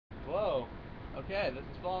Okay, this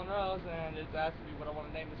is Fallen Rose, and it's asking me what I want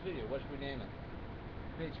to name this video. What should we name it?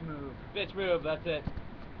 Bitch move. Bitch move, that's it.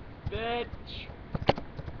 Bitch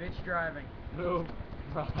Bitch driving. move,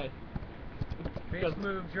 right. Bitch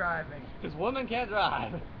move driving. Because women can't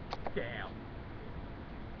drive. Damn.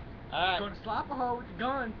 Alright. Gonna slap a hoe with the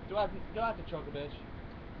gun. Do I have to choke a bitch?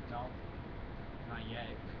 No. Not yet.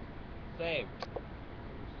 Save.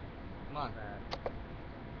 Come on.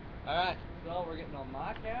 Alright, so we're getting on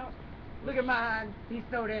my count. Look at mine. He's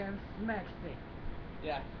so damn smexy.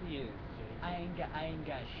 Yeah, he is. I ain't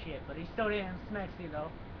got shit, but he's so damn smexy though.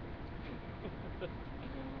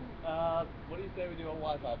 What do you say we do a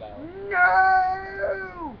Wi-Fi battle?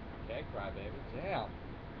 No! Okay, crybaby. Damn.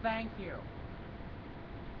 Thank you.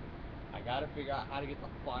 I gotta figure out how to get the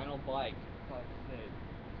final bike. That's all I said.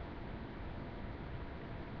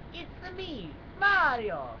 It's me,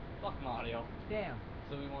 Mario. Fuck Mario. Damn.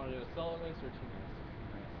 So we want to do a solo race or a team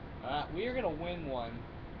race? Alright, we are gonna win one.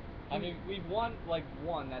 I mean, we've won like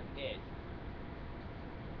one, that's it.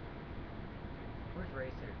 Where's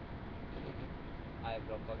Racer? I have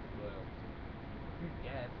no fucking clue. You're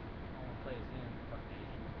dead. I wanna play as him. Fucking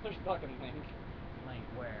Asian. Push fucking Link. Link,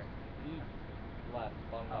 where? He's left,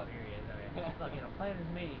 bottom Oh, left. here he is. Okay. Fucking, I'm playing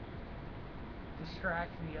as me.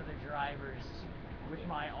 Distracting the other drivers with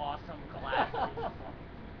my awesome glasses.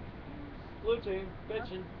 Blue team,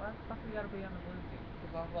 bitchin'. Why the fuck we gotta be on the blue team?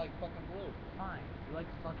 Because I'm like fucking blue. Fine. You like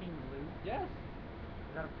fucking blue? Yes.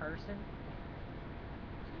 Is that a person?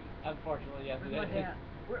 Unfortunately, yes, Where's it my is. dad?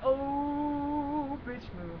 Oh, bitch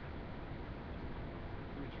move.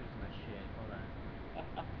 Let me choose my shit. Hold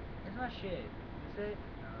on. Where's my shit? Is it?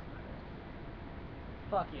 No, it's not it.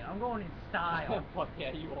 Fuck it. I'm going in style. Fuck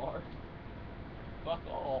yeah, you are. Fuck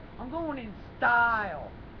all. I'm going in style.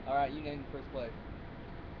 Alright, you name first place.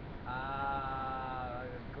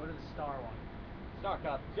 Go to the star one. Star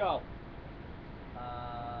Cup, go.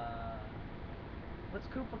 Let's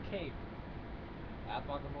Koopa Cape. At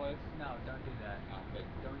fucking place? No, don't do that. Oh, okay.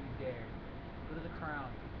 Don't you dare. Go to the crown.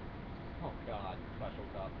 Oh god, special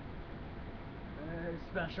cup.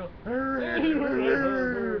 Special.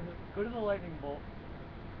 Go to the lightning bolt.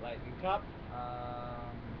 Lightning cup.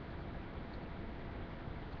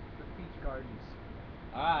 The peach gardens.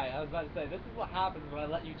 Alright, I was about to say, this is what happens when I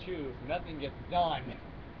let you choose. Nothing gets done.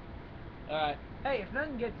 Alright. Hey, if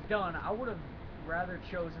nothing gets done, I would have rather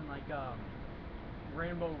chosen like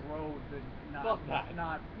Rainbow Road than not. Fuck that.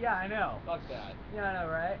 Not. Yeah, I know. Fuck that. Yeah, I know,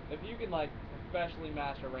 right? If you can, like, especially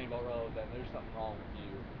master Rainbow Road, then there's something wrong with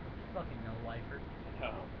you. Fucking no lifer.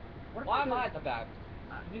 No. What if Why I am could- I at the back?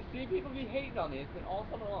 You see people be hating on me. It's been all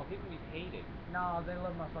summer long. People be hating. No, they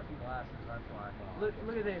love my fucking glasses. That's why. Oh, Look, okay.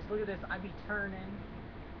 look at this. Look at this. I be turning.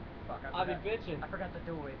 Fuck. I be bitching. I forgot to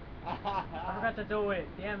do it. I forgot to do it.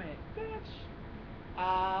 Damn it. Bitch.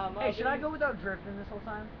 Hey, should I go without drifting this whole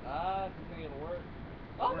time? If you think it'll work.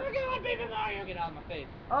 Oh my god, baby Mario, get out of my face.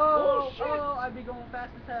 Oh, shit. oh, I'd be going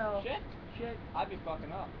fast as hell. Shit. Shit. I'd be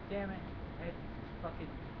fucking up. Damn it. It's fucking.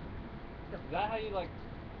 Is that how you, like,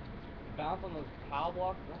 bounce on those tile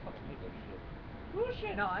blocks? I don't fucking hate those shit. Oh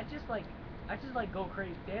shit. No, I just like go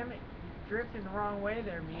crazy. Damn it. You're drifting the wrong way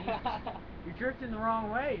there, me. You're drifting the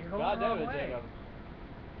wrong way. You're going God the wrong damn it, way. Jacob.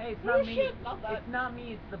 Hey, it's Oh, not me. shit, not that. It's not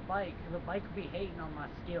me, it's the bike. The bike be hating on my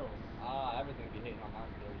skills. Everything be hating on my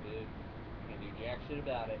skills, dude. Can't do jack shit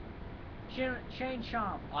about it. Chain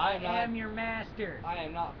Chomp, I am your master. I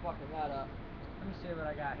am not fucking that up. Let me see what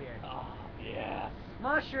I got here. Oh, yes.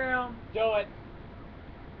 Mushroom. Do it.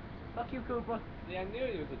 Fuck you, Koopa. See, I knew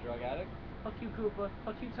he was a drug addict. Fuck you, Koopa.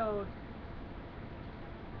 Fuck you, Toad.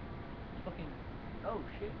 Fucking. Oh,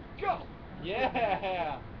 shit. Go.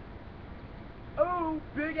 Yeah. Oh,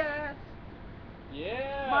 big ass.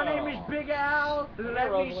 Yeah. My name is Big Al. Come Let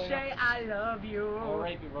here, me Rosalina. say I love you. I'll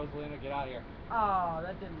rape you, Rosalina. Get out of here. Oh,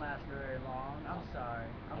 that didn't last very long. I'm sorry.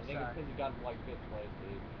 I I'm think it's sorry. because you got, like, 5th place,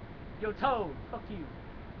 dude. Yo, Toad. Fuck you.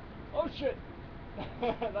 Oh, shit.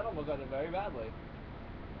 That almost ended very badly.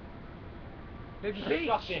 Baby Peach.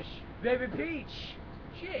 Shellfish. Baby Peach.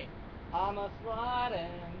 Shit. I'm a sliding.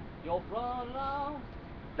 You'll run along.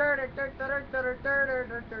 Pack Pack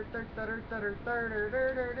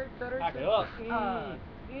it up. I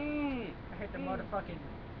hit the motherfucking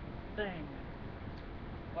thing.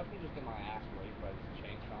 Why don't you just get my ass raped by this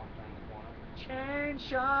chain chomp around the corner? Chain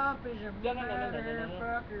Chomp is a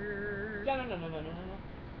motherfucker.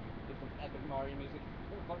 Get some epic Mario music.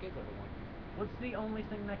 Where the fuck is everyone? What's the only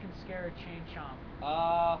thing that can scare a Chain Chomp?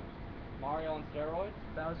 Mario on steroids?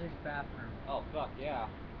 Bowser's bathroom. Oh, fuck, yeah.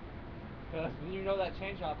 Because you know that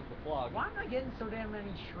chain chomp is the plug. Why am I getting so damn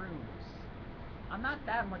many shrooms? I'm not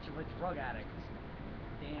that much of a drug addict.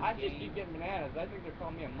 Damn I game. just keep getting bananas. I think they're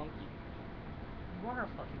calling me a monkey. You are a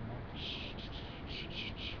fucking monkey.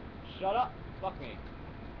 Shut up. Fuck me.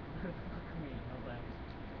 Fuck me, no thanks.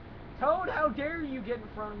 Toad, how dare you get in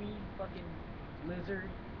front of me, you fucking lizard.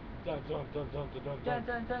 Dun dun dun dun dun dun Dun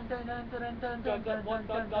dun dun dun dun dun dun dun dun dun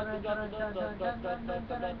dun dun dun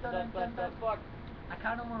dun dun dun dun. Fuck. I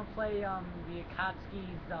kind of want to play the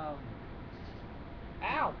Akatsuki's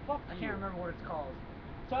Ow, fuck I you. can't remember what it's called.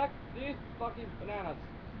 Tuck these fucking bananas.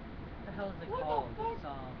 What the hell is it What the called? fuck?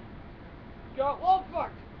 It's Go. Oh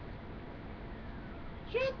fuck.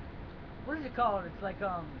 Shit. what is it called? It's like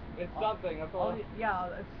It's something. That's all. yeah,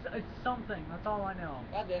 it's something. That's all I know.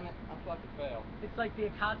 God damn it. I fucking failed. It's like the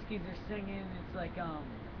Akatsukis are singing. It's like a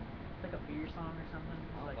beer song or something.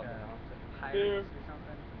 It's like fucking know. pirates or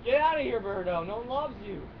something. Get out of here, Birdo. No one loves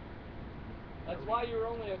you. That's why you're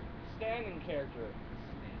only a standing character.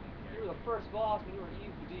 You were the first boss and you were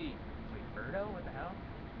Eve to D. Wait, Birdo? What the hell?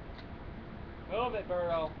 Move it,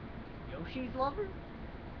 Birdo. Yoshi's lover?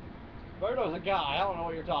 Birdo's a guy. I don't know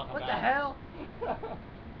what you're talking What about. the hell?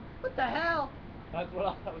 What the hell? That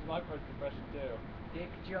was my first impression too. Dick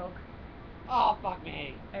joke. Oh fuck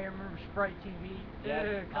me. Hey, remember Sprite TV?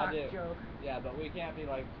 Yes, Cock I do. joke. Yeah, but we can't be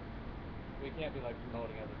like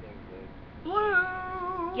promoting other things, dude.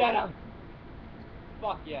 Blue! Get him!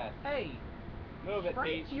 Fuck yes. Hey, Move it,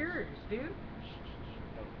 Sprite's Peach. yours, dude. No,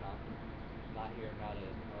 it's not. Not here, not it.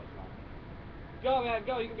 No, it's not. Go, man,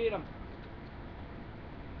 go. You can beat him.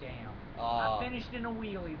 Damn. I finished in a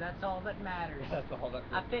wheelie. That's all that matters. That's all that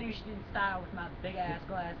I finished in style with my big ass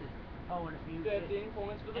glasses. Oh, and if you 15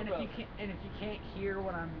 points for the road. and if you can't hear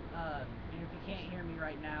what I'm and if you can't hear me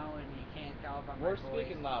right now and you can't tell by my We're voice.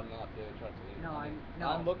 speaking loud enough, dude. Trust me. No,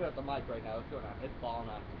 I'm looking at the mic right now. It's going on. It's falling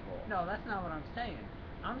out of control. No, that's not what I'm saying.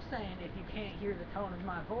 I'm saying if you can't hear the tone of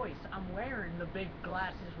my voice, I'm wearing the big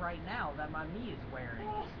glasses right now that my me is wearing.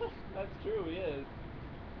 That's true. He is.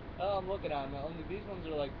 Oh, I'm looking at him. Only these ones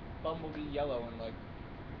are like bumblebee yellow and like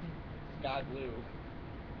sky blue.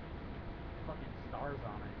 Fucking stars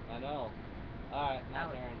on it. I know. Alright, my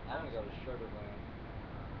Now turn. I want to go to Sugarland.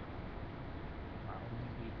 My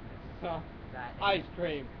only weakness. That Ice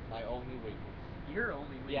cream. My only weakness. Your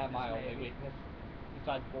only weakness. Yeah, my maybe. only weakness.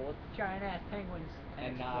 Besides bullets. Giant ass penguins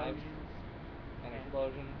And knives. explosions. And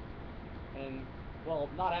explosions. And, well,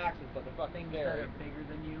 not axes, but they're fucking Things scary. that are bigger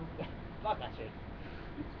than you. Fuck that shit.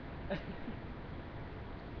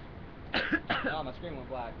 Oh, my screen went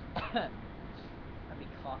black. I'd be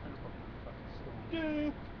coughing up a fucking storm.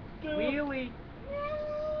 Dude. Wheelie!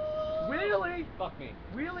 Wheelie! Fuck me.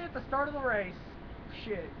 Wheelie at the start of the race.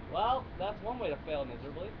 Shit. Well, that's one way to fail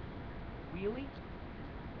miserably. Wheelie?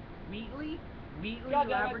 Wheatley? Wheatley God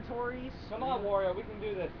damn it. Laboratories? Come on, Warrior, we can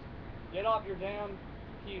do this. Get off your damn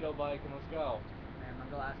keto bike and let's go. Man, my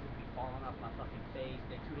glasses be falling off my fucking face.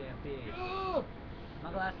 They're too damn big.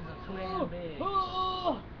 My glasses are too damn big.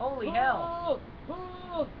 Holy hell.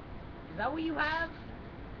 Is that what you have?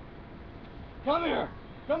 Come here.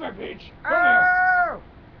 Come here, Peach. Come here.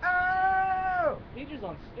 Oh! Peach is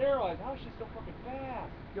on steroids. How is she so fucking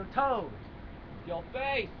fast? Yo, Toad. Yo,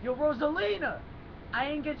 face. Yo, Rosalina. I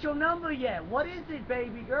ain't get your number yet. What is it,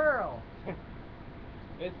 baby girl?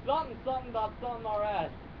 It's something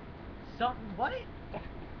RS. Something, what?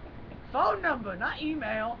 Phone number, not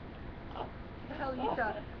email. What the hell you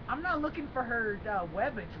thought? I'm not looking for her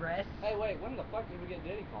web address. Hey, wait, when the fuck did we get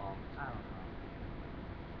Diddy Kong? I don't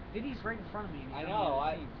know. Diddy's right in front of me. And I know,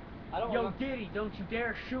 I don't Yo, remember. Diddy, don't you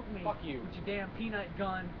dare shoot me. Fuck you. With your damn peanut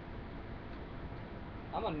gun.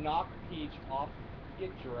 I'm gonna knock Peach off.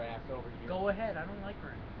 Get your ass over here. Go ahead, I don't like her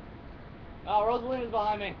anymore. Oh, Rosalina's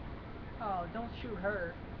behind me. Oh, don't shoot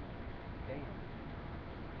her. Damn.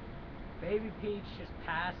 Baby Peach just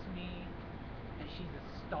passed me, and she's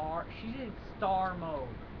a star. She's in star mode.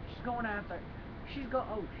 She's going after.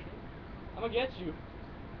 Oh shit. I'm gonna get you.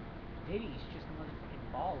 Diddy's just a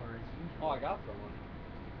motherfucking baller as usual. Oh, I got someone.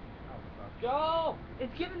 Oh fuck. Go!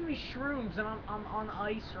 It's giving me shrooms, and I'm on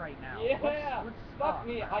ice right now. Yeah. Let's Fuck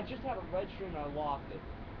me. I just had a red shroom and I lost it.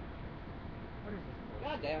 What is this bullshit?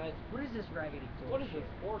 God damn it. What is this raggedy bullshit? What is this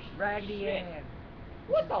horse Raggedy shit? Ann.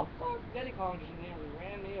 What the fuck? Diddy Kong just nearly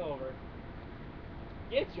ran me over.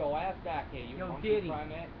 Get your ass back here, you Yo, monkey Diddy.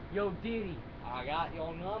 primate. Yo, Diddy. I got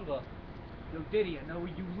your number. Yo, Diddy, I know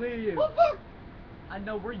where you live. Oh fuck! I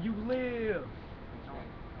know where you live. No, Okay.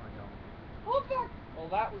 I don't. Oh fuck! Well,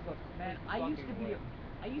 that was a Man, big I used to fucking be win.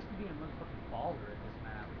 I used to be a motherfucking baller at this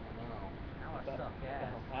map. I know. Now I What the suck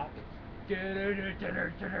hell ass. happened?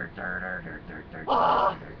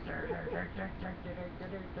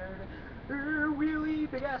 Wheelie,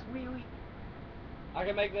 big ass wheelie. I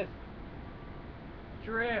can make this.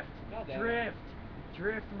 Drift, God damn it. drift,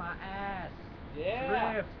 drift my ass.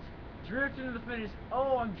 Yeah. Drift, drifting to the finish.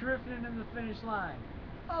 Oh, I'm drifting into the finish line.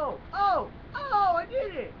 Oh, I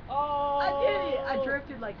did it. Oh! I did it. I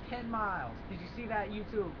drifted like 10 miles. Did you see that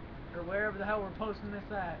YouTube? Or wherever the hell we're posting this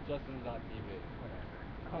at? Justin's on TV.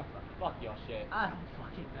 Whatever. Fuck your shit. I don't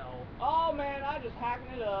fucking know. Oh man, I just hacking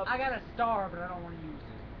it up. I got a star, but I don't want to use it.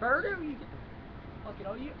 Birdo, you get the... Fuck it,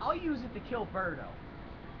 I'll use it to kill Birdo.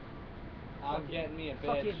 I'm getting me a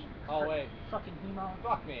bitch. Fucking... Oh wait. Fucking Hemo.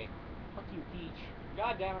 Fuck me. Fuck you, Peach.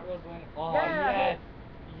 God damn it, Rosalina. Oh Yeah. yes.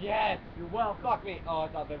 Yes. You're welcome. Fuck me. Oh, I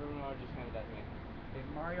thought Baby Mario just handed that to me. Hey,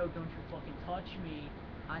 Mario, don't you fucking touch me.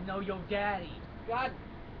 I know your daddy. God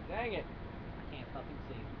dang it. I can't fucking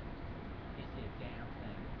see. Can't see a damn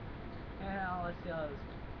thing. Now, let's see.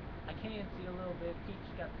 I can see a little bit. Peach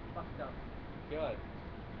got fucked up. Good.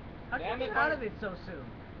 How'd you Damn it, get out Mike. of it so soon?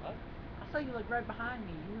 What? I saw you like right behind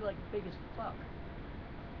me. You were like big as fuck.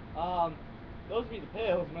 Those be the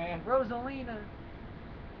pills, man. Rosalina.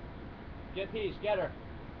 Get Peach, get her.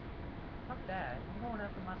 Fuck that. I'm going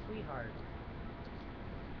after my sweetheart.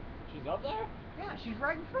 She's up there? Yeah, she's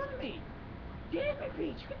right in front of me. Damn it,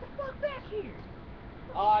 Peach. Get the fuck back here.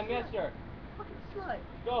 Oh, I missed her. Fucking slut.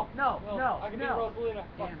 Go. No. I can beat Rosalina.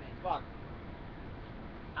 Damn it. Fuck.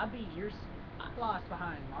 I beat yours. I lost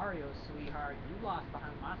behind Mario's sweetheart. You lost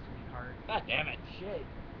behind my sweetheart. God damn it. Shit.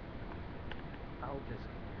 I hope this.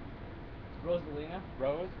 Rosalina?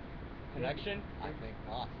 Rose? Connection? I think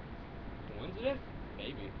not. Coincidence?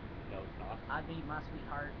 Maybe. No, it's not. I beat my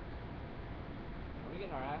sweetheart. Are we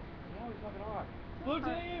getting our ass? Yeah, we fucking are. Blue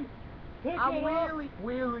team! Pick I'm it up!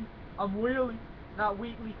 wheelie. I'm wheelie. Not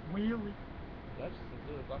wheatley. Wheelie. Did I just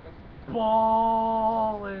sincerely fuck us?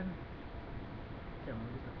 Ballin'.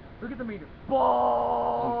 Look at the meter.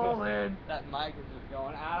 Ballin'. That mic is just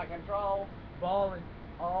going out of control. Ballin'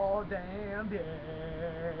 all damn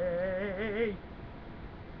day.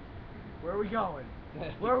 Where are we going?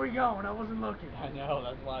 Where are we going? I wasn't looking. I know,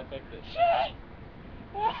 that's why I picked it. Shit!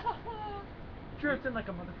 Drifting like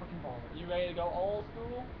a motherfucking baller. You ready to go old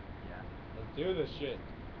school? Yeah. Let's do this shit.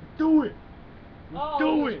 Do it! Oh,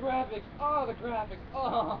 do the it! graphics! Oh, the graphics!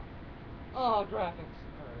 Oh, graphics! Oh, that's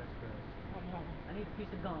gross. Oh, no. I need a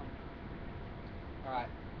piece of gum. Alright.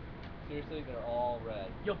 Seriously, they're all red.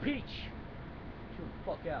 Yo, Peach! Chill the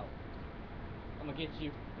fuck out. I'm gonna get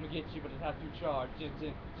you, but it has to charge.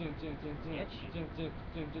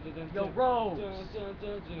 Yo, Rose!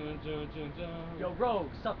 Yo, Rose,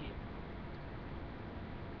 suck it.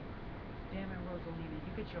 Damn it, Rosalina,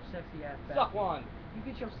 you get your sexy ass back. Suck one! You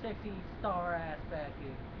get your sexy star ass back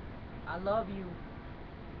in. I love you.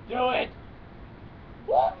 Do it!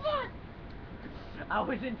 What? I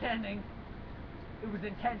was intending. It was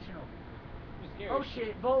intentional. I'm scared. Oh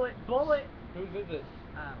shit, bullet. Whose is it?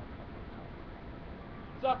 I don't fucking know.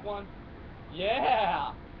 Suck one.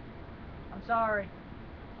 Yeah! I'm sorry.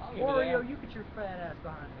 I don't give a Wario, damn. you get your fat ass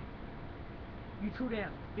behind me. You too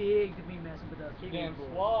damn big to be messing with us. Too big damn boys.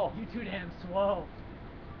 swole. You too damn swole.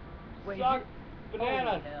 Wait, Suck you...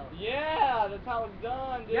 bananas. Holy hell. Yeah, that's how it's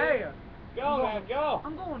done, dude. Yeah. Go, man, go.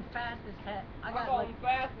 I'm going fast as heck. I'm going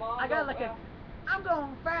fast, Mom. I got like fast. I'm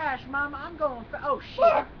going fast, Mama. I'm going fast. Oh shit.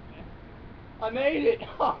 Fuck! I made it.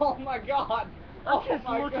 Oh my god. I'm just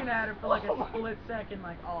my looking god. at it for like Oh a my- split second,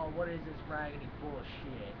 like, oh, what is this raggedy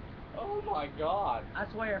bullshit? Oh my god. I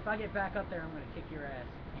swear, if I get back up there, I'm gonna kick your ass.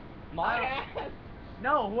 My I- ass.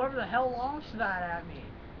 No, whoever the hell launched that at me.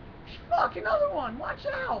 Fuck, another one. Watch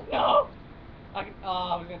out. No. I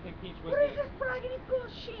was gonna take Peach with What is me. this raggedy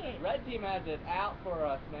bullshit? Red team has it out for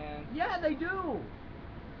us, man. Yeah, they do.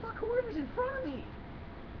 Fuck, whoever's in front of me.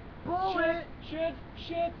 Bullet. Shit.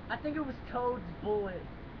 I think it was Toad's bullet.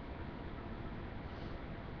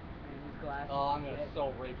 Man, these glasses. Oh, I'm gonna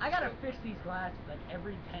so rape I gotta this. fix these glasses like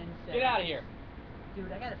every 10 seconds. Get out of here.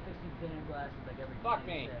 Dude, I gotta fix these damn glasses like every Fuck 10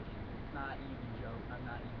 me. seconds. It's not even joke. I'm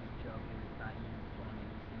not even joking. It's not even funny.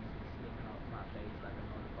 It's slipping off my face like a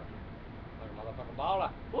motherfucking... Like a motherfucking baller.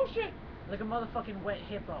 Bullshit. Like a motherfucking wet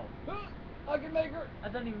hippo. I can make her.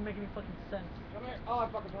 That doesn't even make any fucking sense. Come here. Oh, I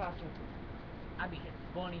fucking passed her. I'd be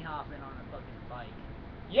bunny hopping on a fucking bike.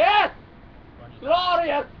 Yes! Bunny hop.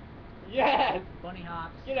 Glorious! Yes! Bunny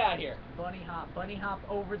hops. Get out of here. Bunny hop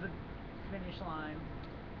over the finish line.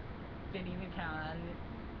 Didn't even count.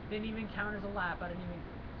 Didn't even count as a lap. I didn't even...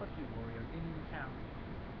 Fuck you, Wario. Didn't even count.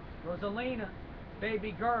 Rosalina.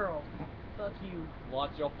 Baby girl. Fuck you.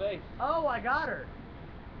 Watch your face. Oh, I got her.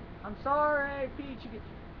 I'm sorry, Peach. You get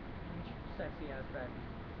your sexy ass back.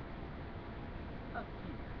 Fuck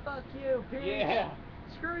you. Fuck you, Peach. Yeah.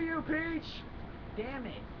 Screw you, Peach. Damn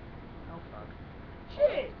it. Oh, fuck.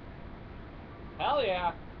 Shit. Hell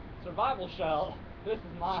yeah. Survival shell. This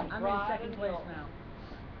is mine. I'm in second place now.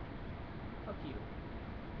 Fuck you.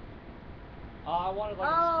 I wanted like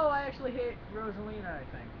Oh, I actually hit Rosalina, I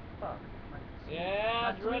think. Fuck. yeah,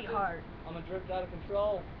 My drifting. sweetheart. I'm gonna drift out of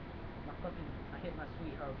control. I hit my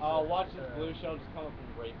sweetheart. With Oh, the- watch with this the- blue shell just come up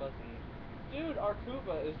and rape us. And dude, our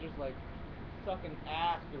Koopa is just like sucking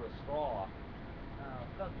ass through a straw. Oh,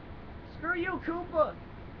 fuck. Screw you, Koopa.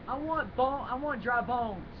 I want dry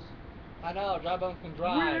bones. I know, dry bones can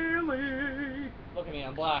dry. Really? Look at me,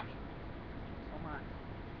 I'm black. Oh my.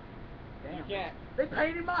 Damn. You can't. They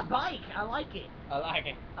painted my bike. I like it. I like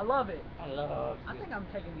it. I love it. I love I it. think I'm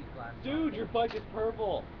taking these glasses off. Dude, your bike is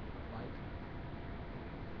purple. Bike.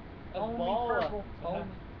 That's Homie baller. purple.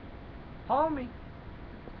 Homie.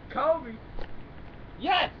 Kobe.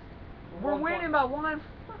 Yes! We're One winning point. by 1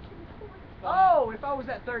 fucking point. Fine. Oh, if I was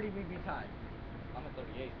at 30, we'd be tied. I'm at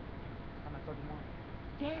 38. I'm at 31.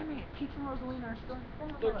 Damn it. Peach and Rosalina are still in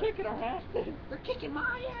front of They're us. kicking our asses. They're kicking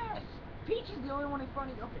my ass. Peach is the only one in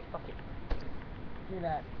front of you. Okay, fuck it. Give me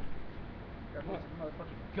that. Grab me some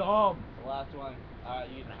motherfucking gum. The last one. Alright,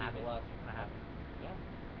 you Gonna can have choose it. the last. Gonna have it. Yeah.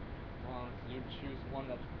 Well, you choose one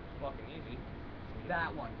that's fucking easy.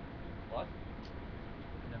 That one. What?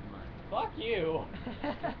 Never mind. Fuck you.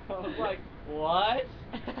 I was like, what?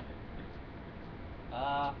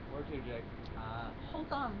 Where to, Jake?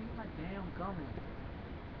 Hold on. Leave my damn gum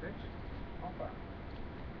in. Bitch. Okay.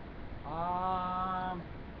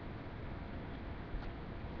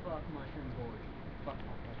 Fuck mushroom gorge. Fuck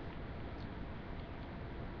my place.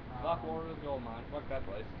 Fuck Warrior's Gold Mine. Fuck that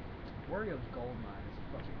place. Wario's gold mine is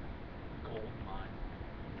a fucking gold mine.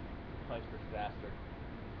 Place for disaster.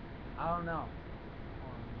 I don't know.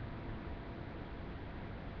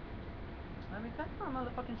 Let me touch for a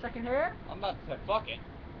motherfucking second here. I'm about to say fuck it.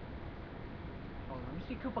 Oh, let me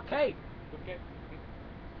see Koopa Cave. Okay.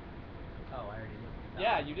 Oh, I already looked.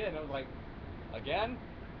 Yeah, you did. I was like, again?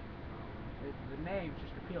 The name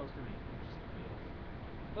just appeals to me.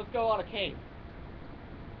 Let's go on a cave.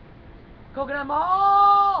 Coconut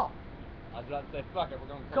Mall! I was about to say fuck it. We're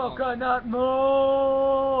going to come on. Coconut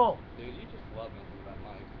Mall! Dude, you just love messing with that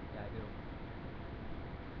mic. Yeah, I do.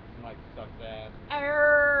 This mic sucks ass.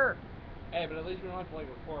 Err! Hey, but at least we don't have to like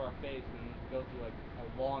record our face and go through like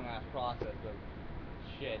a long ass process of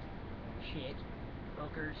shit Shit.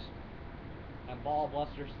 Hookers. and ball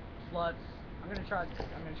blusters. Sluts. I'm gonna try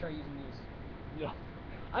using these. Yeah.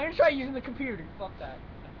 I'm gonna try using the computer. Fuck that.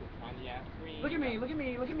 That's a tiny ass screen. Look at me, look at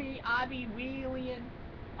me, look at me. I be wheeling.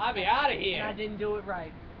 I'll be out of here. And I didn't do it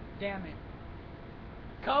right. Damn it.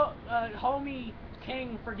 Homie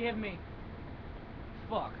King, forgive me.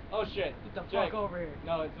 Fuck. Oh shit. Get the Jake, fuck over here.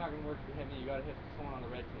 No, it's not gonna work if you hit me. You gotta hit someone on the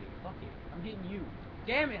red team. Fuck it. I'm hitting you.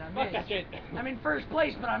 Damn it, I Fuck missed. that shit. I'm in first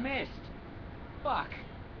place, but I missed. Fuck.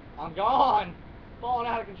 I'm gone. Falling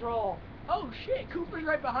out of control. Oh shit, Cooper's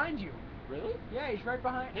right behind you. Really? Yeah, he's right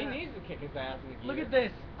behind. He needs to kick his ass in the gear. Look at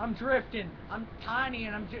this. I'm drifting. I'm tiny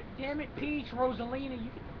and damn it, Peach, Rosalina, you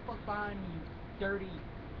get the fuck behind me, you dirty,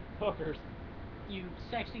 Hookers. you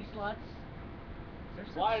sexy sluts. They're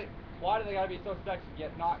so Why do they gotta be so sexy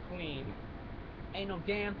yet not clean? Ain't no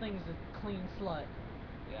damn thing as a clean slut.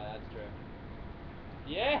 Yeah, that's true.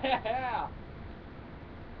 Yeah.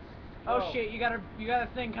 Oh Go. shit, you got a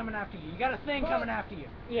thing coming after you. You got a thing coming after you.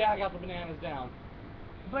 Yeah, I got the bananas down.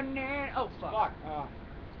 Banana. Oh fuck. Fuck.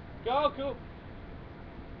 Go, Coop.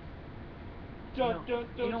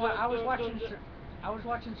 You know what? I was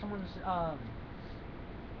watching someone's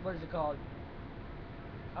what is it called?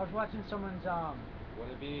 I was watching someone's Would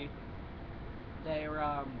it be?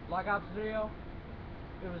 their Black Ops video.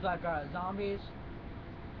 It was like zombies,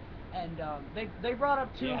 and they brought up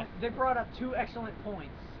Yes. two excellent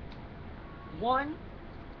points. One,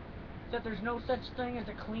 that there's no such thing as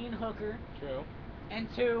a clean hooker, True. and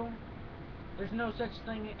two, there's no such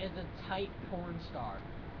thing as a tight porn star.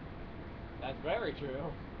 That's very true.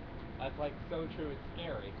 That's like so true it's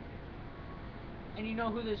scary. And you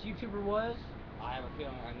know who this YouTuber was? I have a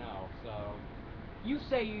feeling I know, so... You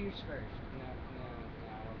say you first. No,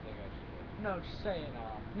 I don't think I should. No, just say it.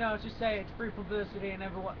 No. No, just say it. It's free publicity and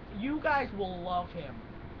everyone. You guys will love him.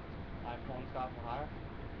 iPhone stop for hire?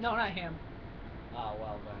 No, not him. Oh,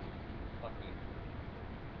 well then. Fuck me.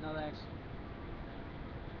 No thanks.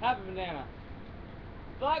 Have a banana.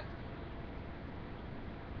 Fuck!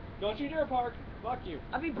 Don't you dare park. Fuck you.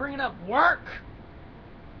 I be bringing up work.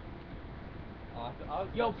 Oh, I was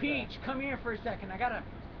Yo, about to say. Peach, come here for a second. I got a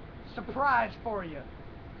surprise for you.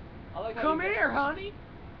 I like how Come you here, honey.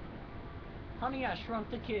 Honey, I shrunk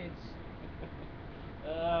the kids.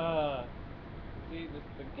 See, this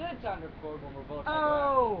is a good time to record when we're both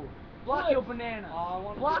Oh! Block What? your banana. Oh, I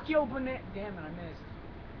wanna Block do- your banana. Damn it, I missed.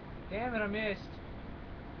 Damn it, I missed.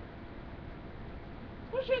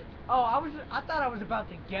 Oh shit! Oh, I thought I was about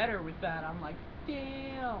to get her with that. I'm like,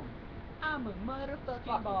 damn, I'm a motherfucking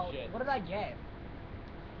Fucking ball. shit. What did I get?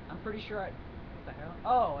 I'm pretty sure what the hell?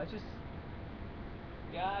 Oh, I just.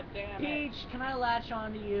 God damn it. Peach, can I latch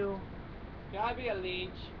onto you? Can I be a leech?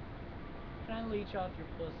 Can I leech off your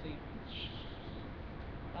pussy?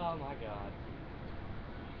 Oh my god.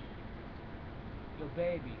 Yo,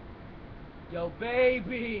 baby. Yo,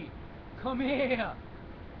 baby! Come here!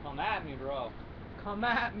 Come at me, bro. Come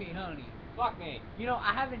at me, honey. Fuck me. You know,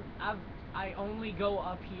 I only go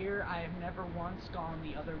up here. I have never once gone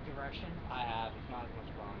the other direction. I have. It's not as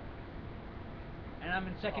much fun. And I'm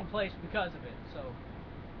in second place because of it, so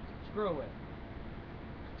screw it.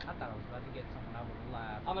 I thought I was about to get someone, I would have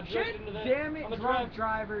laughed. I'm a drift into this. Damn it, I'm a drunk drift.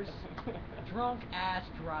 drivers. Drunk ass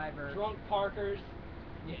driver. Drunk Parkers.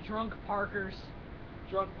 Yeah, drunk Parkers.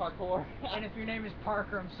 Drunk parkour. And if your name is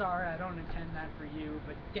Parker, I'm sorry, I don't intend that for you,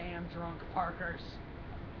 but damn drunk Parkers.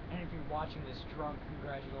 And if you're watching this drunk,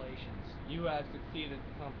 congratulations. You have succeeded in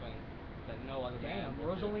something that no other man Damn,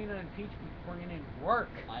 will do. Rosalina and Peach be bringing in work.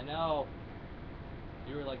 I know.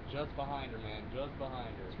 You were like just behind her, man. Just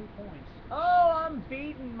behind her. 2 points. Oh, I'm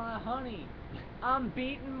beating my honey. I'm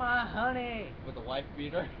beating my honey. With a wife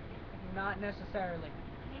beater? Not necessarily.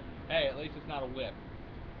 Hey, at least it's not a whip.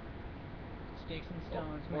 Sticks and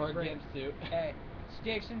stones Or may a break. gimp suit. Hey,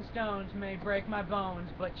 sticks and stones may break my bones,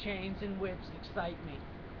 but chains and whips excite me.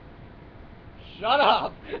 Shut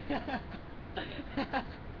up!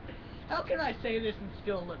 How can I say this and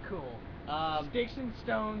still look cool? Sticks and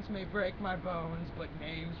stones may break my bones, but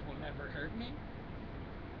names will never hurt me.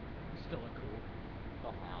 Still look cool.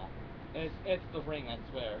 Somehow. It's The Ring, I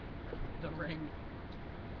swear. The Ring.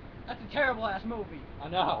 That's a terrible ass movie. I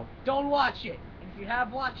know. Don't watch it. And if you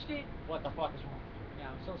have watched it, What the fuck is wrong? yeah,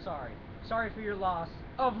 I'm so sorry. Sorry for your loss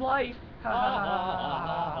of life. I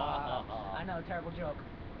know, terrible joke.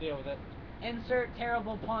 Deal with it. Insert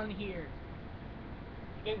terrible pun here.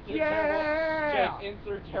 Insert Yeah! terrible. Jake,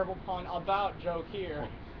 insert terrible pun about joke here.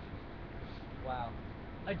 Wow.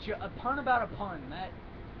 A pun about a pun. That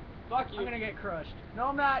Fuck you. I'm gonna get crushed. No,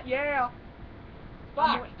 I'm not. Yeah.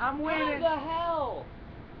 Fuck. I'm winning. How the hell?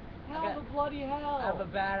 How got- the bloody hell? I have a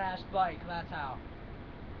badass bike. That's how.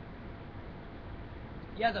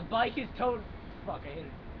 Yeah, the bike is total. Fuck, I hit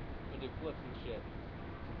it. I'm gonna do flips and shit.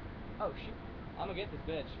 Oh shit. I'm gonna get this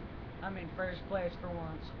bitch. I'm in first place for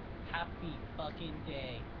once. Happy fucking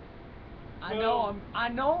day. I Boom.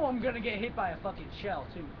 know I'm gonna get hit by a fucking shell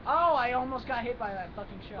too. Oh, I almost got hit by that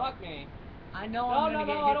fucking shell. Fuck me. I know No, I'm no, gonna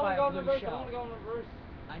no, get I hit don't by wanna go a in blue reverse. I shell. wanna go in reverse.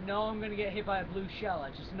 I know I'm gonna get hit by a blue shell. I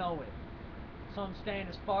just know it. So I'm staying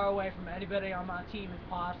as far away from anybody on my team as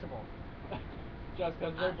possible. Just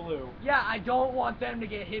because they're blue. Yeah, I don't want them to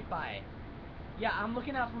get hit by it. Yeah, I'm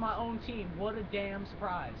looking out for my own team. What a damn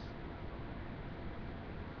surprise.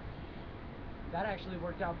 That actually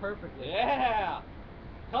worked out perfectly. Yeah!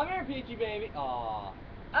 Come here, Peachy baby. Aw.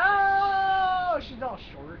 Oh, she's all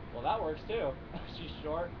short. Well, that works too. She's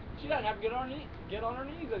short. She doesn't have to get on her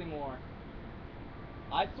knees anymore.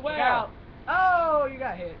 I swear. Look out. Oh, you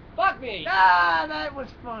got hit. Fuck me. Ah, that was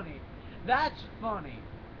funny. That's funny.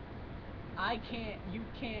 You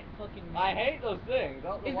can't fucking... I hate those things. I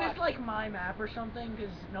don't know Is why. this like my map or something? Because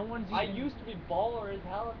no one's even... I used to be baller as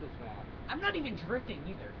hell at this map. I'm not even drifting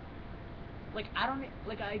either. Like, I don't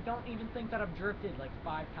even think that I've drifted like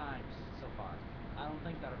 5 times so far. I don't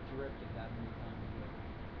think that I've drifted that many times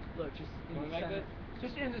yet. Look, just in Can we the make center. this?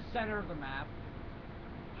 Just in the center of the map.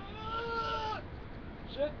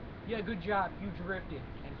 Shit. Yeah, good job. You drifted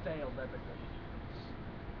and failed epically.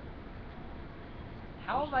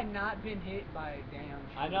 How have I not been hit by a damn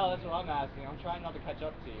tree? I know, that's what I'm asking. I'm trying not to catch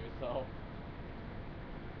up to you, so.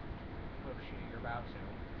 Oh shit, you're about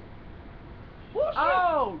to. Woo, shit.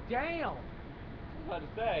 Oh, damn! What to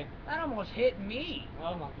say? That almost hit me.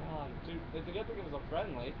 Oh my god. Dude, it's a good thing it was a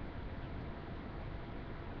friendly.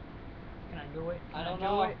 Can I do it? I don't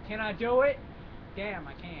know. Can I do it? Damn,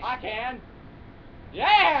 I can't. I can.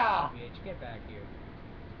 Yeah! Bitch, get back here.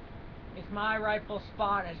 It's my rightful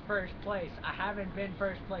spot as first place. I haven't been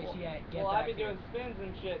first place yet. Get well, back I've been here. doing spins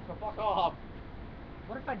and shit, so fuck off.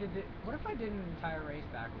 What if I did an entire race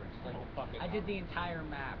backwards? Like, Oh, fuck it, I no. did the entire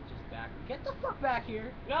map just backwards. Get the fuck back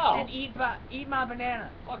here. No. And eat my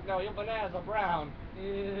banana. Fuck no, your bananas are brown.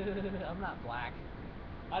 I'm not black.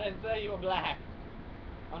 I didn't say you were black.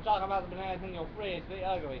 I'm talking about the bananas in your fridge. They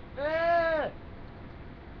ugly.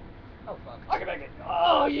 Oh fuck. I can make it.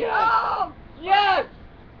 Oh yes. Oh! Yes.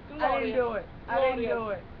 I didn't do it. I didn't do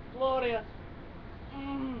it. Glorious.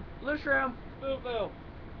 Mmm. Blue shroom. Boo boo.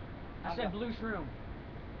 I said blue shroom.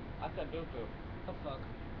 I said boo boo. Oh fuck.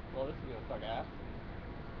 Well, this is gonna suck ass.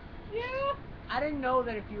 Yeah. I didn't know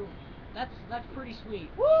that if you... That's pretty sweet.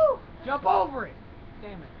 Woo! Jump over it!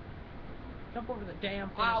 Damn it. Jump over the damn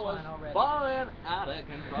finish I was line already. balling out of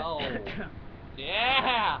control.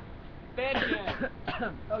 Yeah! Bitchin'!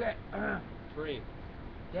 Okay. 3.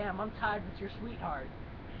 Damn, I'm tied with your sweetheart.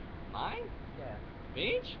 Mine? Yeah.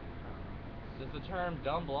 Beach? Does the term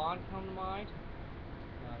dumb blonde come to mind?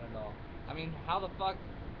 Not at all. I mean, how the fuck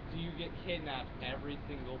do you get kidnapped every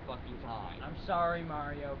single fucking time? I'm sorry,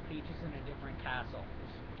 Mario. Peach is in a different castle.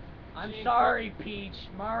 I'm She's sorry, Peach.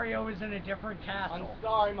 Mario is in a different I'm castle.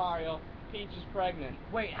 sorry, Mario. Peach is pregnant.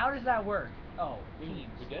 Wait, how does that work? Oh, teams.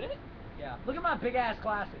 We did it? Yeah. Look at my big ass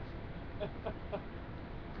glasses.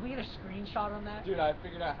 Can we get a screenshot on that? Dude, I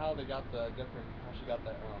figured out how they got the different. How she got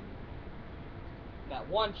that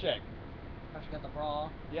one chick. How she got the bra?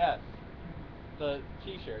 Yes. The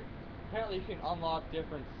T-shirt. Apparently, you can unlock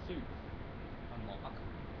different suits. Unlock.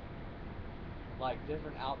 Like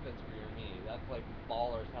different outfits for your me. That's like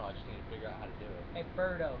baller as hell. I just need to figure out how to do it. Hey,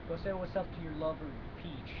 Birdo, go say what's up to your lover,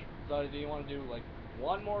 Peach. So, do you want to do like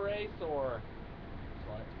one more race or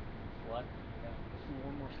Slut. what? Yeah, let's do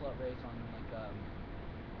one more slut race on like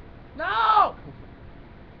No!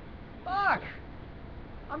 Fuck!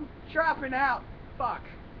 I'm dropping out. Fuck.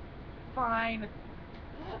 Fine.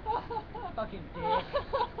 Fucking dick.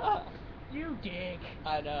 You dick.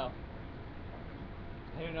 I know.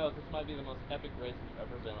 Who knows? This might be the most epic race we've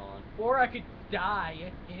ever been on. Or I could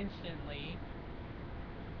die instantly.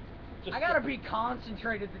 Just I gotta be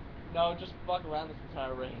concentrated. No, just fuck around this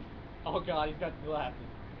entire race. Oh god, he's got the glasses.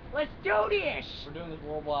 Let's do this! We're doing this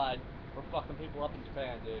worldwide. We're fucking people up in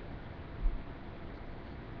Japan, dude.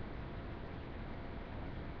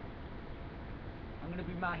 I'm gonna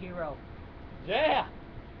be my hero. Yeah!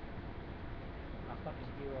 My fucking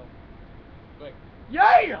hero. Wait,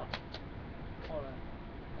 Yeah! Hold on.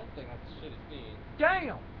 that thing has a shitty speed.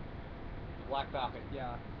 Damn! Black Falcon.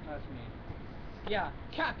 Yeah, that's me. Yeah,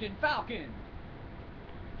 Captain Falcon!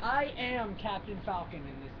 I am Captain Falcon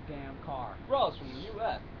in this damn car. Rose from the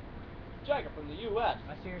U.S. Jagger from the U.S.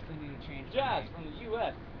 I seriously need to change my Jazz name. from the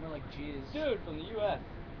U.S. More like Jizz. Dude from the U.S.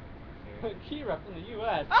 Kira from the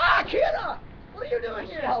U.S. Ah, Kira! What are you doing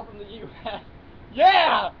here? Michelle from the U.S.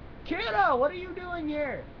 Yeah! Kira, what are you doing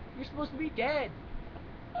here? You're supposed to be dead.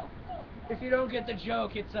 If you don't get the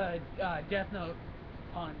joke, it's a Death Note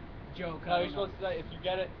pun joke. No, you're supposed to say, if you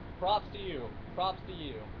get it, props to you. Props to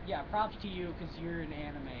you. Yeah, props to you because you're an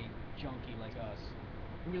anime junkie like us.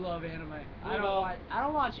 We love anime. We know. I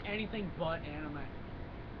don't watch anything but anime.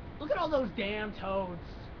 Look at all those damn toads.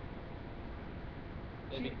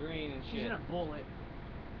 They'd be green and She's shit. in a bullet.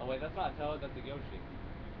 Oh wait, that's not Toad, that's a Yoshi.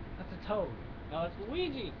 That's a toad. No, it's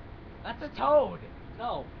Luigi. That's a toad.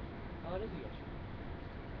 No. No, it is a Yoshi.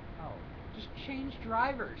 Oh, just change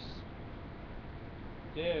drivers.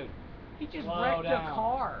 Dude. He just slow wrecked down. a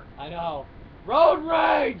car. I know. Road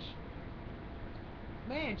rage!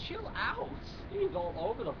 Man, chill out. He's all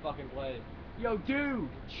over the fucking place. Yo, dude,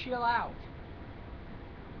 chill out.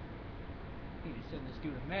 Need to send this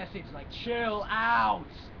dude a message like, chill out.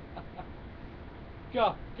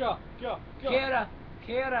 Go, go, go, go.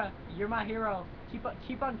 Kira, you're my hero. Keep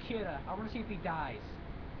on Kira. I want to see if he dies.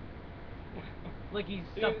 Like he's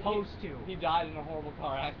supposed to. He died in a horrible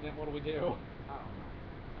car accident. What do we do? I don't know.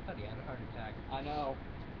 I thought he had a heart attack. I know.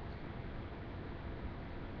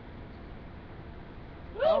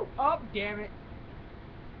 Oh, damn it.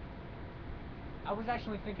 I was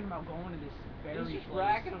actually thinking about going to this berry He's just place.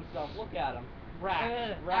 racking himself. Look at him.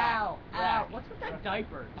 Rack. Ow, rack. What's with that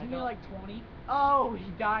diaper? I Isn't he know. like 20? Oh, he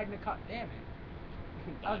died in a car. Damn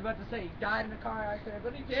it. I was about to say he died in a car accident,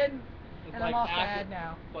 but he didn't. It's And like I'm all after, sad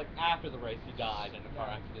now. Like after the race, he died in a car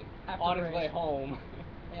accident. After on the his race. way home.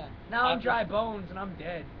 Yeah. Now I'm After- dry bones and I'm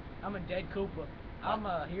dead. I'm a dead Koopa. I'm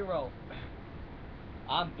a hero.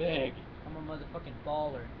 I'm big. I'm a motherfucking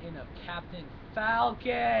baller in a Captain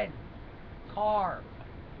Falcon car.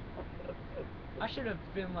 I should have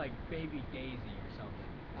been like Baby Daisy or something.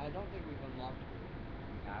 I don't think we've unlocked it.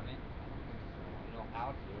 We haven't. I don't know how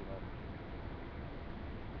to, but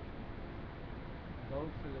Vote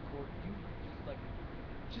for the court.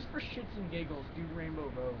 Just for shits and giggles, do Rainbow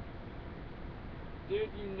Road. dude,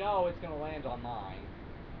 you know it's gonna land on mine.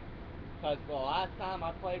 Because the last time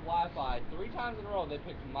I played Wi-Fi, 3 times in a row they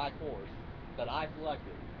picked my course that I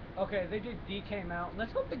selected. Okay, they did DK Mountain.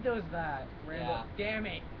 Let's hope it does that. Rainbow. Yeah. Damn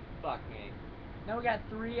it. Fuck me. Now we got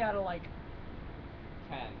 3 out of like.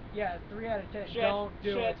 10. Yeah, 3 out of 10. Shit, Don't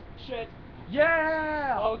do shit, it. shit.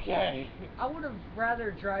 Yeah! Okay. I would have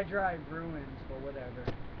rather Dry Ruins, but whatever.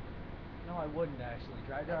 No, I wouldn't actually.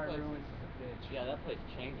 Dry That place- Ruins is a bitch. Yeah, that place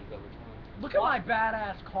changes over time. Look at What? my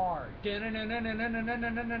badass car.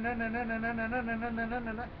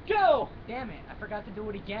 Go! Damn it, I forgot to do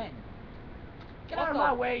it again. Get What out of the-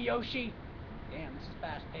 my way, Yoshi. Damn, this is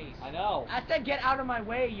fast paced. I know. I said get out of my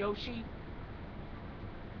way, Yoshi.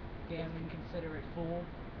 Damn inconsiderate fool.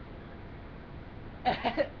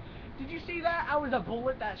 Did you see that? I was a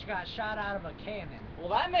bullet that got shot out of a cannon. Well,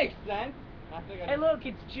 that makes sense. I think I Hey, just- look,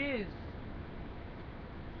 it's jizz.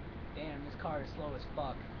 Damn, this car is slow as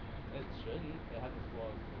fuck. It shouldn't. It has a slow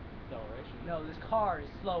acceleration. No, this car is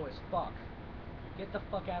slow as fuck. Get the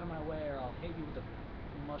fuck out of my way or I'll hit you with a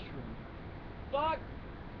mushroom. Fuck!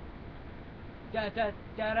 Damn!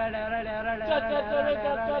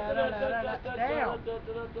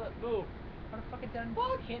 Move. Motherfucker done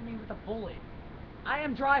hit me with a bullet. I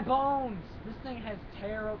am dry bones. This thing has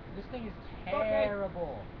This thing is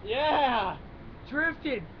terrible. Yeah!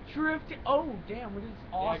 Drifted. Oh damn! Look at this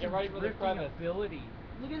awesome get ready for the drifting crevice. ability.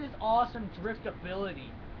 Look at this awesome drift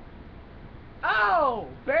ability. Oh!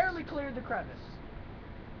 Barely cleared the crevice.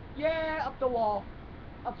 Yeah, up the wall.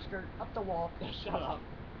 Up skirt, up the wall. Shut up.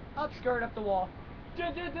 Up skirt, up the wall.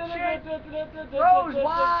 Shit! Rose,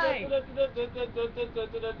 why? Look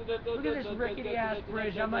at this rickety ass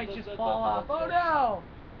bridge. I might just fall off. Oh no!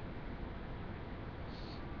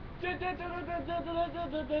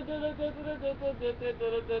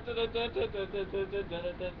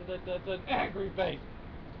 Angry face.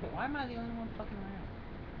 Why am I the only one fucking around?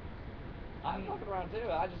 I'm fucking around too.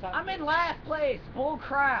 I just have. I'm in last place. Bull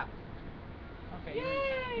crap. Okay,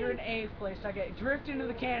 Yay! you're in 8th place. I get drift into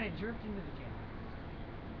the cannon. Drift into the cannon.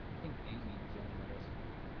 I think Amy's dealing with us.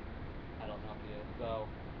 I don't know if he is. So,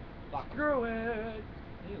 fuck. Screw it.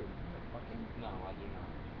 Ew, you're fucking. No, I do not.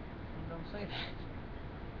 Don't say that.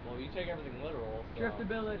 Well, you take everything literal. So.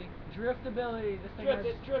 Driftability. Driftability. This thing Drift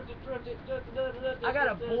has... it, drift it, drift it. I got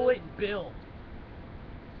a bullet bill.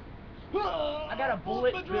 I got a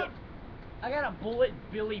bullet bill. I got a bullet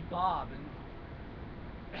Billy Bob and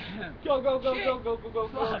Go, go, go, Shit. go, go, go, go,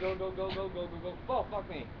 go, Fuck. go, go, go, go, go, go, go. Oh, fuck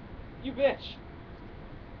me. You bitch.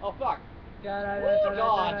 Oh, fuck.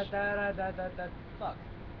 Fuck.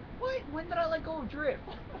 What? When did I let go of drift?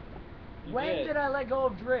 You When did I let go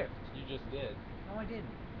of drift? You just did. No, I didn't.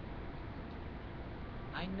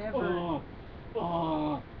 I never.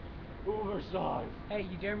 Oh, oversized. Hey,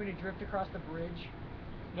 you dare me to drift across the bridge?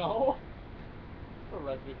 No. A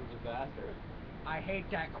recipe for disaster. I hate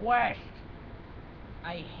that quest.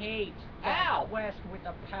 I hate that Ow! quest with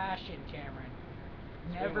a passion, Cameron.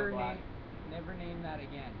 Never name that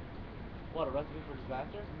again. What, a recipe for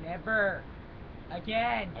disaster? Never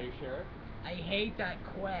again. Are you sure? I hate that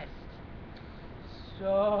quest.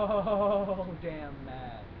 So damn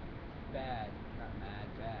mad. Bad. Not mad,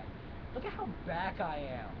 bad. Look at how back I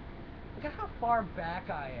am. Look at how far back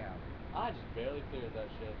I am. I just barely cleared that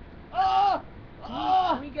shit. Ah!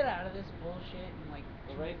 Ah! Can we get out of this bullshit and like...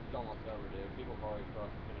 The race is almost over, dude. People have already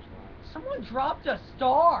crossed the finish line. Someone dropped a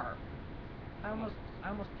star! I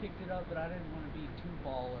almost picked it up, but I didn't want to be too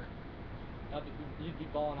baller. You'd be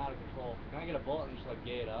balling out of control. Can I get a bullet and just like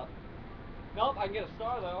gay it up? Nope, I can get a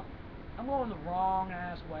star though. I'm going the wrong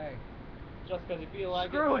ass way. Just because you feel like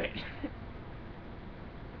Screw it!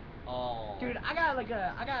 Oh. Dude, I got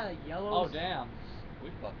a yellow... Oh, damn. We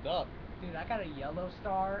fucked up. Dude, I got a yellow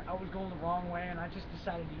star. I was going the wrong way, and I just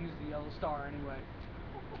decided to use the yellow star anyway.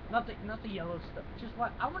 Not the yellow stuff. Just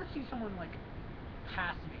what? I want to see someone like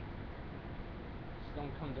pass me. Just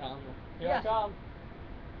don't come down here. Here Yes. I come.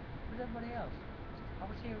 Where's everybody else? I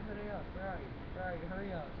want to see everybody else. Where are you? Where are you?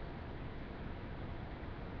 Hurry up.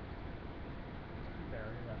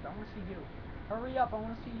 Hurry up. I want to see you. Hurry up. I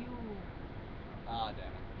want to see you. Ah, damn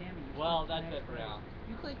it. Damn it. You Well, clicked that's next it for race. now.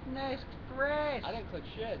 You clicked next race. I didn't click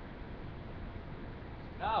shit.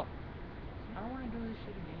 No. I don't want to do this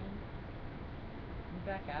shit again. Can you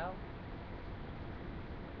back out?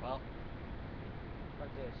 Well, Fuck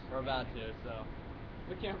this. we're about to, so.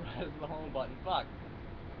 We can't press the home button. Fuck.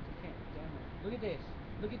 You can't. Damn it. Look at this.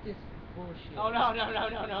 Look at this bullshit. Oh, no, no, no,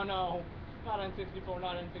 no, no, no. Not N64,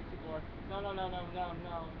 not N64. No, no, no, no, no,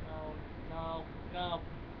 no, no, no,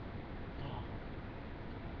 no.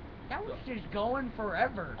 That was just going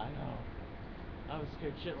forever. I know. I was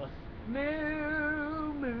scared shitless.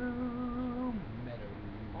 Moo, moo, meadow.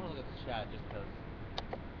 I want to look at the chat just because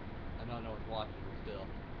I don't know what's watching it still.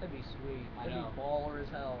 That'd be sweet. I That'd know. be baller as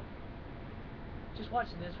hell. Just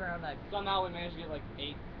watching this round, I... Somehow we managed to get like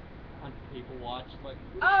 800 people watch. Like,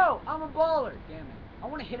 Oh, I'm a baller. Damn it. I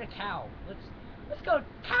want to hit a cow. Let's go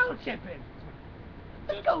cow tipping.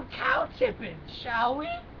 Let's go cow tipping, shall we?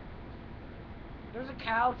 There's a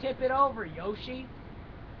cow. Tip it over, Yoshi.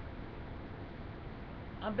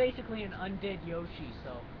 I'm basically an undead Yoshi,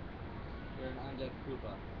 so... You're an undead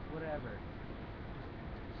Koopa. Whatever.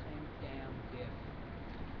 Same damn diff.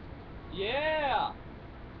 Yeah!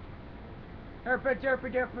 Herpa derpa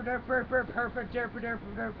derpa derpa derpa herpa derpa derpa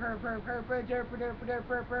derpa herpa derpa derpa derpa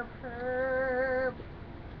derpa herp.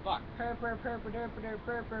 Fuck. Herpa herpa derpa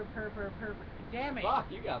derpa herpa herpa herpa. Damn it! Fuck,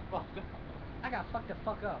 you got fucked up. I got fucked the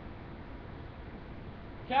fuck up.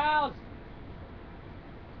 Cows!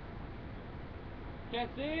 Can't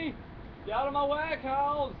see! Get out of my way,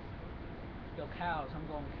 cows! Yo, cows. I'm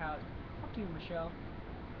going cows. Fuck you, Michelle.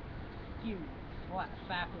 You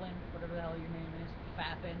Fappin, whatever the hell your name is.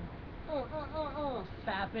 Fappin.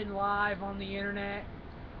 Fappin live on the internet.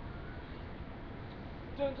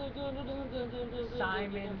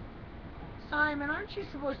 Simon. Simon, aren't you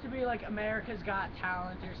supposed to be like America's Got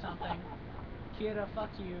Talent or something? Kidda, fuck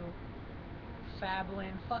you.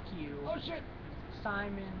 Fablin, fuck you. Oh shit!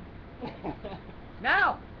 Simon.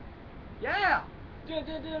 Now! Yeah!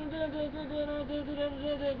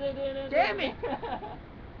 Damn it!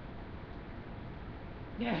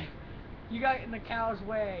 Yeah. You got in the cow's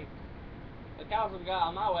way. The cows have got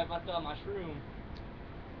on my way if I still have my shroom.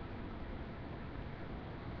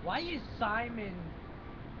 Why is Simon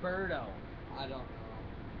Birdo? I don't know.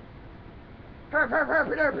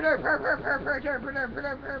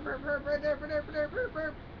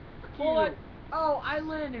 What? Oh, I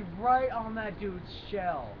landed right on that dude's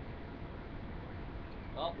shell.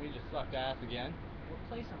 Well, we just sucked ass again. What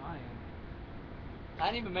place am I in? I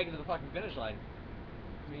didn't even make it to the fucking finish line.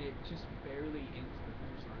 I mean, it just barely into the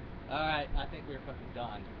finish line. Alright, I think we're fucking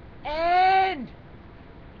done. And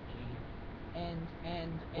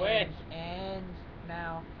Quit. and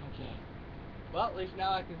now. Okay. Well, at least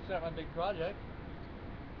now I can start my big project.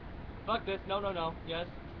 Fuck this. No, no, no. Yes.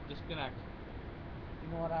 Disconnect.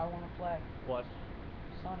 You know what I want to play? What?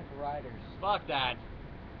 Sonic Riders. Fuck that.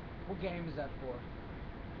 What game is that for?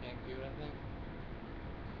 GameCube, I think.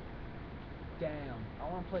 Damn.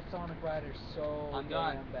 I want to play Sonic Riders so I'm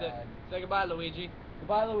damn done. bad. Say goodbye, Luigi.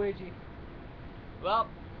 Goodbye, Luigi. Well,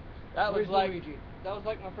 that Where's was like Luigi? that was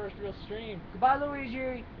like my first real stream, Goodbye,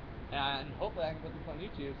 Luigi. and hopefully I can put this on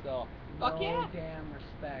YouTube. So No fuck yeah. damn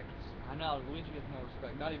respect. I know Luigi gets no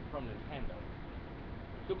respect, not even from Nintendo.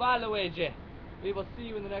 Goodbye, Luigi. We will see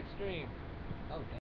you in the next stream. Oh, damn.